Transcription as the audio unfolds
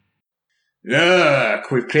Look,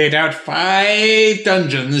 we've cleared out 5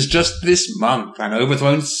 dungeons just this month and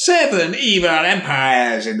overthrown 7 evil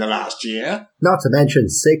empires in the last year. Not to mention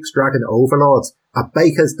 6 dragon overlords, a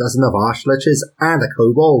baker's dozen of archliches, and a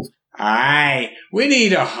kobold. Aye, we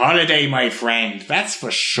need a holiday, my friend, that's for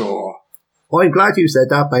sure. I'm glad you said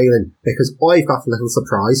that, Balin, because I've got a little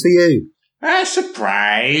surprise for you. A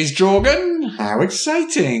surprise, Jorgen? How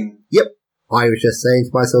exciting. Yep, I was just saying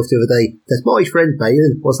to myself the other day that my friend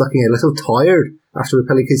Balin was looking a little tired after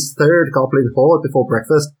repelling his 3rd goblin horde before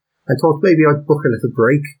breakfast, and thought maybe I'd book a little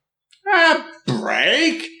break. A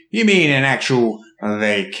break? You mean an actual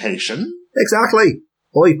vacation? Exactly.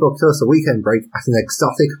 I booked us a weekend break at an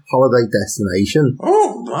exotic holiday destination.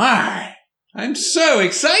 Oh my! I'm so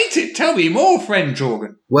excited! Tell me more, friend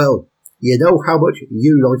Jorgen. Well, you know how much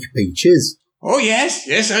you like beaches. Oh yes,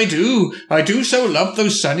 I do. I do so love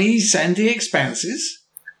those sunny, sandy expanses.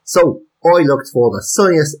 So, I looked for the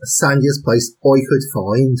sunniest, sandiest place I could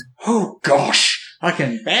find. Oh gosh, I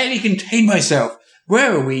can barely contain myself.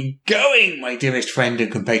 Where are we going, my dearest friend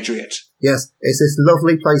and compatriot? Yes, it's this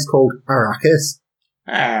lovely place called Arrakis.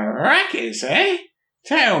 Arrakis, eh?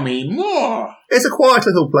 Tell me more. It's a quiet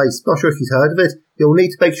little place. Not sure if you've heard of it. You'll need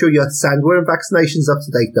to make sure your sandworm vaccination's up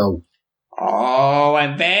to date, though. Oh,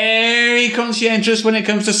 I'm very conscientious when it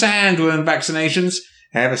comes to sandworm vaccinations,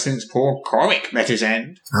 ever since poor Coric met his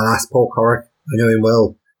end. Alas, poor Coric. I know him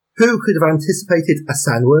well. Who could have anticipated a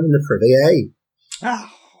sandworm in the privy, eh? Ah,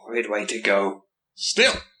 horrid way to go.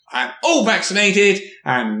 Still, I'm all vaccinated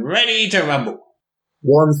and ready to rumble.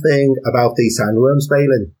 One thing about these sandworms,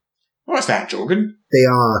 Balin. What's that, Jorgen? They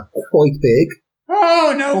are quite big.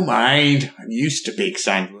 Oh, no mind. I'm used to big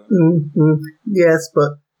sandworms. Yes,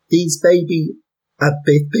 but these may be a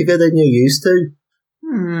bit bigger than you're used to.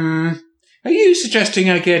 Are you suggesting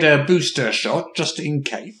I get a booster shot just in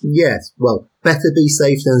case? Yes, well, better be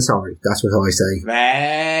safe than sorry. That's what I say.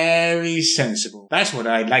 Very sensible. That's what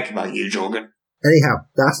I like about you, Jorgen. Anyhow,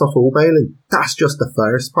 that's not all, Balin. That's just the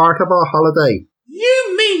first part of our holiday.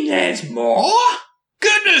 You mean there's more?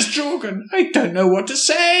 Goodness, Jorgen, I don't know what to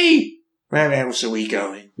say. Where else are we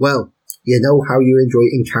going? Well, you know how you enjoy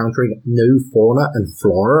encountering new fauna and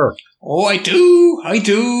flora? Oh, I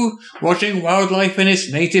do. Watching wildlife in its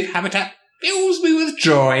native habitat fills me with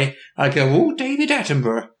joy, like a old David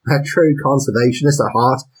Attenborough. A true conservationist at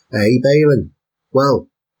heart, eh, Balin? Well,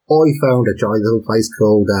 I found a jolly little place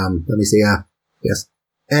called,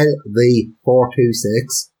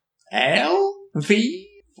 LV426.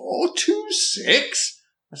 LV426?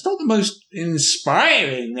 That's not the most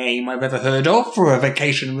inspiring name I've ever heard of for a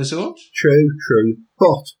vacation resort. True.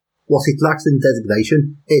 But what it lacks in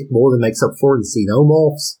designation, it more than makes up for in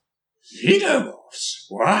xenomorphs. Xenomorphs?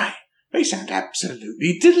 Why, they sound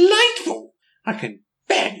absolutely delightful. I can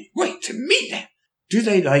barely wait to meet them. Do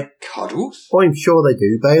they like cuddles? I'm sure they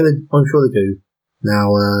do, Balin. I'm sure they do.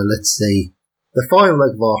 Now, let's see. The final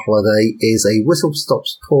leg of our holiday is a whistle-stop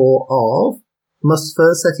tour of... Must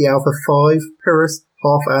first set the Alpha 5, Pyrrhus,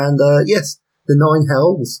 Hoth, and, the 9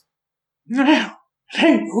 Hells. Now,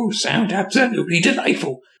 they all sound absolutely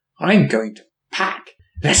delightful. I'm going to pack.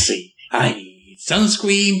 Let's see. I need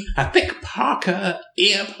sunscreen, a thick parka,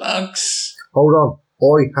 earplugs. Hold on.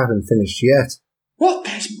 I haven't finished yet. What,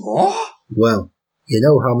 there's more? Well, you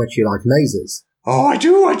know how much you like mazes. Oh, I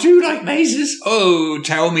do like mazes. Oh,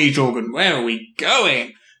 tell me, Jorgen, where are we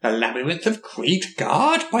going? The Labyrinth of Crete,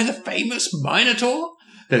 guarded by the famous Minotaur?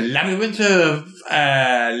 The Labyrinth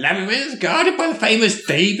guarded by the famous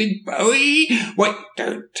David Bowie? Wait,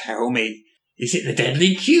 don't tell me. Is it the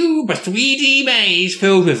Deadly Cube, a 3D maze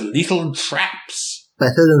filled with lethal traps?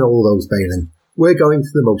 Better than all those, Balin. We're going to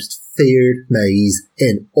the most feared maze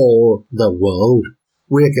in all the world.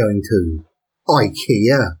 We're going to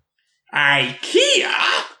IKEA.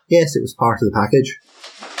 IKEA? Yes, it was part of the package.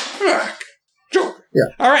 Look, Jorgen. Yeah.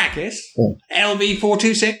 Arrakis,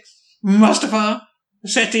 LV426, Mustafar,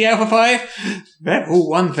 SETI Alpha 5, they're all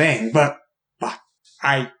one thing, but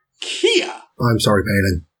IKEA? I'm sorry,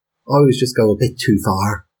 Balin. I was just going a bit too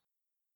far.